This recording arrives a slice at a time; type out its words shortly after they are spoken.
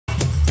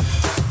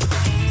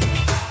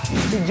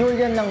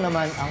Julian lang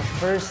naman ang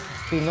first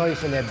Pinoy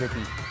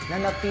celebrity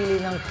na napili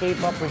ng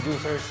K-pop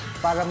producers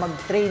para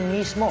mag-train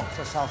mismo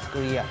sa South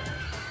Korea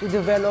to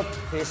develop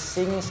his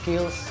singing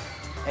skills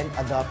and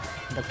adopt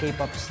the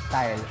K-pop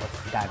style of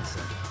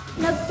dancing.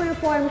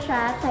 Nag-perform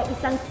siya sa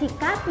isang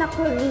sikat na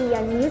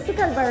Korean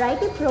musical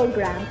variety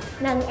program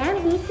ng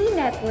MBC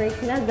Network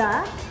na The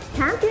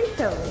Champion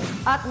Show.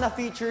 At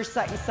na-feature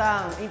sa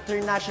isang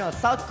international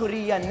South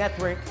Korean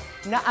network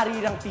na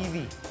Arirang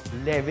TV.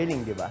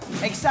 Leveling, di ba?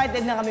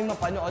 Excited na kaming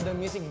mapanood ang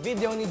music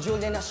video ni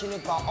Julian na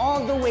sinugpa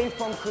all the way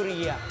from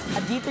Korea.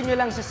 At dito nyo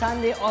lang sa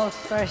Sunday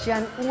All-Stars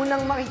yan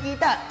unang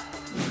makikita.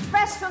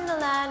 Fresh from the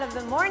land of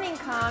the morning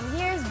calm,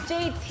 here's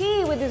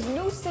JT with his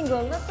new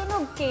single na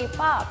tunog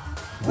K-pop.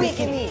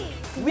 Wiki Me!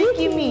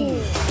 Wiki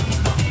Me!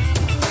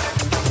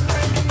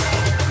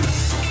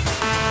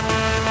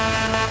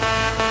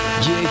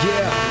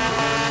 Yeah.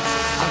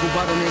 I go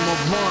by the name of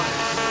Juan.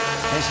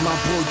 That's my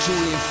boy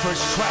Julian,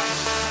 first track.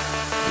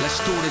 Let's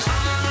do this.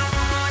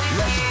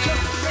 Let's go.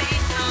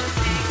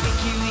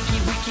 Wiki,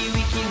 wiki, wiki,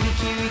 wiki,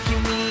 wiki, wiki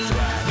me.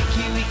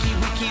 Wiki, wiki,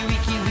 wiki,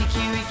 wiki,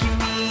 wiki, wiki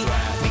me.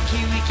 Wiki,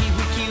 wiki,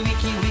 wiki,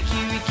 wiki,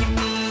 wiki, wiki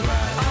me.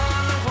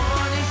 All I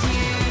want is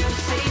you.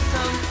 Say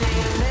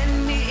something. Let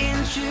me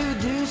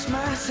introduce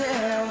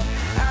myself.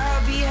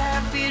 I'll be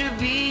happy to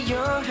be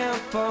your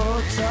help.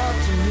 Oh, talk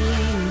to me.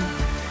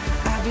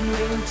 I've been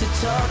waiting to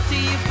talk to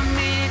you for a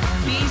minute.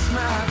 Please,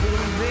 my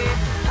baby.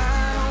 I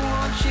don't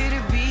want you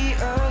to be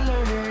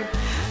alert.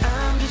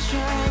 I'm just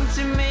trying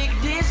to make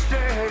this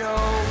flirt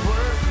all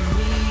work for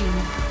me.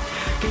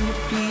 Can you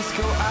please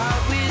go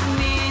out with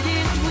me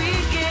this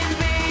weekend,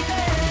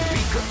 baby?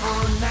 We go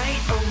all night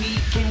or we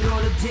can go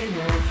to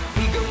dinner.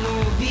 We go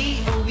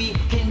movie or we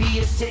can be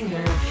a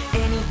singer.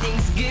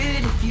 Anything's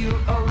good if you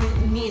are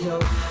with me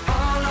though.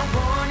 All I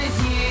want is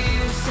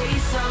you. Say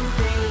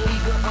something. We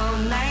go all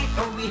night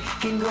or we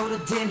can go to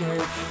dinner.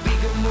 We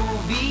go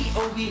movie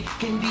or we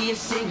can be a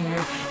singer.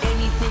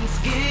 Anything's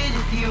good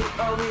if you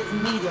are with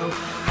me though.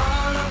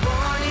 All I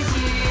want is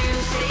you.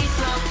 Say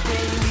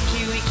something.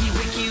 Wiki, wiki,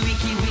 wiki,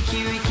 wiki, wiki,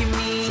 wiki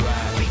me.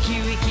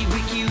 Wiki, wiki,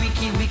 wiki,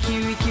 wiki, wiki,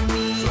 wiki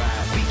me.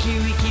 Wiki,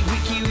 wiki,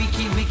 wiki,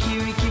 wiki, wiki,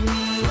 wiki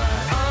me.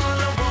 All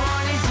I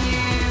want is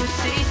you.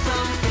 Say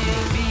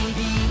something.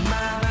 Be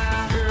my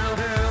girl,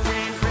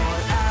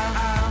 friend,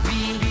 I'll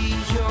be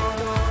your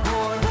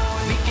boy.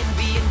 We can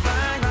be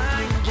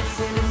invades, just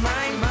in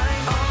my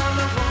mind. All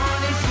I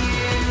want is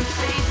you.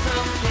 Say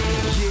something.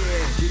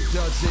 Yeah, he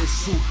does it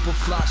super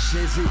fly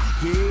shizzy.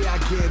 Yeah, I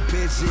get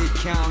busy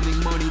counting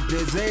money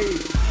busy.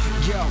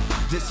 Yo,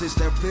 this is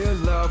that real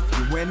love,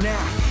 you and I.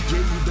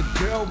 Yeah, you the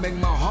girl, make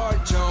my heart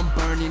jump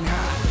burning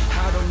high.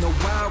 I don't know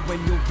why when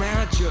you're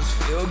around, just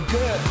feel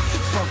good.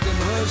 Fucking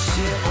hood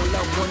shit, all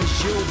I want is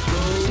you,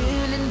 boo.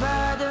 Chilling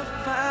by the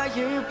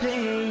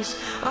fireplace,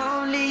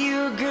 only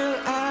you, girl,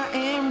 I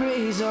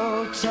embrace.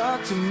 Oh,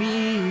 talk to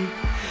me.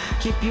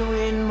 Keep you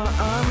in my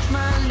arms,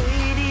 my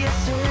lady. I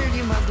serve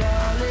you, my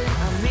darling.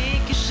 I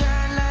make you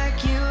shine like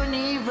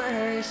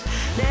universe.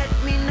 Let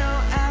me know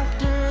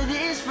after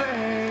this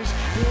verse,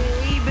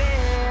 baby.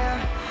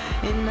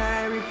 And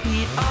I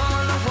repeat,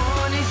 all I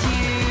want is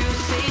you.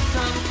 Say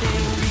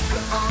something. We go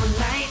all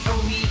night or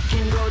we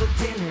can go to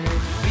dinner.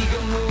 We go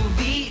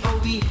movie or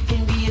we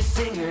can be a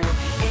singer.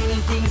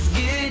 Anything's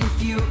good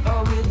if you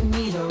are with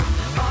me though.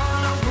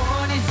 All I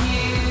want is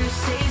you.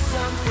 Say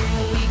something.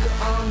 We go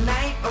all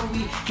night or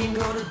we can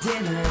go to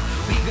dinner.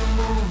 We go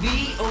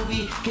movie or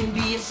we can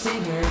be a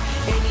singer.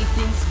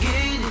 Anything's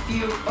good if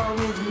you are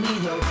with me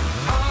though.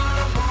 All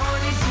I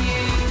want is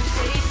you.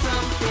 Say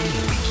something.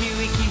 Wiki,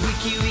 wiki,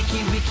 wiki, wiki,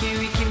 wiki,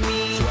 wiki.